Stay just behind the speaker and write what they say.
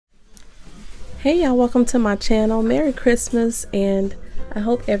Hey y'all, welcome to my channel. Merry Christmas, and I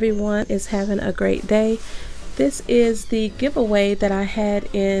hope everyone is having a great day. This is the giveaway that I had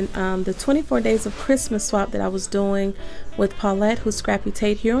in the 24 days of Christmas swap that I was doing with Paulette, who's Scrappy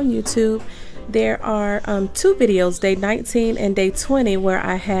Tate, here on YouTube. There are two videos, day 19 and day 20, where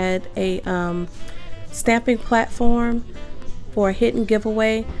I had a stamping platform for a hidden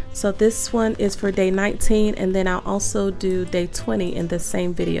giveaway. So this one is for day 19, and then I'll also do day 20 in the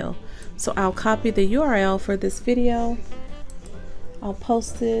same video. So I'll copy the URL for this video, I'll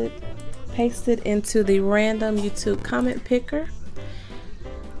paste it into the random YouTube comment picker.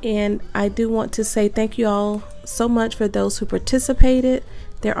 And I do want to say thank you all so much for those who participated.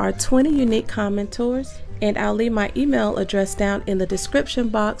 There are 20 unique commenters, and I'll leave my email address down in the description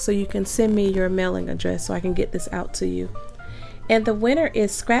box so you can send me your mailing address so I can get this out to you. And the winner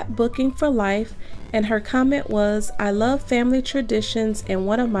is Scrapbooking for Life, and her comment was, "I love family traditions, and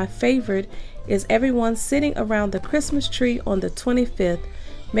one of my favorite is everyone sitting around the Christmas tree on the 25th.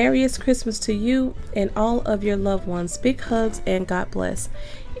 Merriest Christmas to you and all of your loved ones. Big hugs and God bless."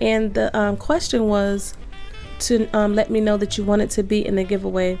 And the question was to let me know that you wanted to be in the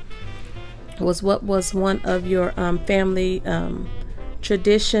giveaway was what was one of your family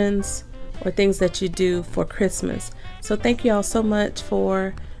traditions or things that you do for Christmas. So thank you all so much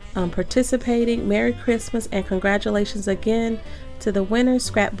for participating. Merry Christmas, and congratulations again to the winner,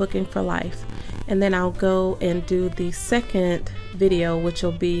 Scrapbooking for Life. And then I'll go and do the second video, which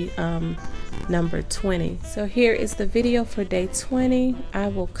will be number 20. So here is the video for day 20. I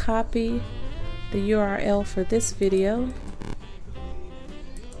will copy the URL for this video,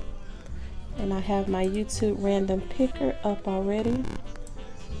 and I have my YouTube random picker up already.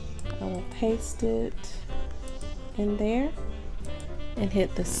 I will paste it in there and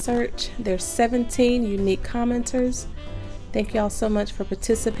hit the search. There's 17 unique commenters. Thank y'all so much for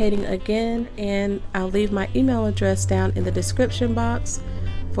participating again, and I'll leave my email address down in the description box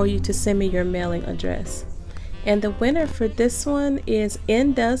for you to send me your mailing address. And the winner for this one is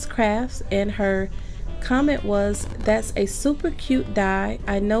N Does Crafts, and her comment was, "That's a super cute die.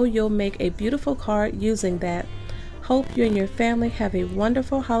 I know you'll make a beautiful card using that. Hope you and your family have a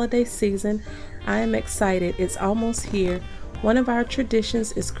wonderful holiday season. I am excited. It's almost here. One of our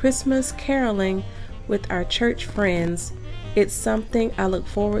traditions is Christmas caroling with our church friends. It's something I look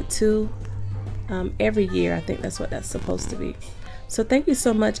forward to every year." I think that's what that's supposed to be. So thank you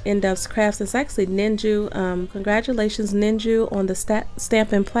so much, N Does Crafts. It's actually Ninju. Congratulations, Ninju, on the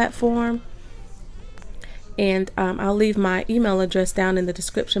stamping platform. And I'll leave my email address down in the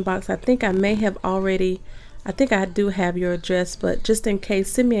description box. I think I may have already, I think I do have your address, but just in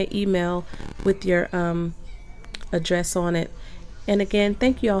case, send me an email with your address on it. And again,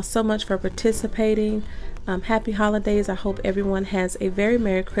 thank you all so much for participating. Happy holidays. I hope everyone has a very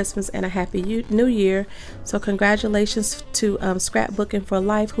Merry Christmas and a Happy New Year. So congratulations to Scrapbooking for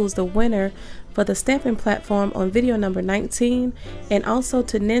Life, who's the winner for the stamping platform on video number 19, and also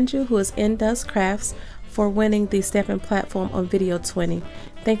to Ninja, who is N Does Crafts, for winning the stamping platform on video 20.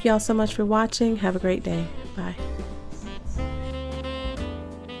 Thank you all so much for watching. Have a great day. Bye.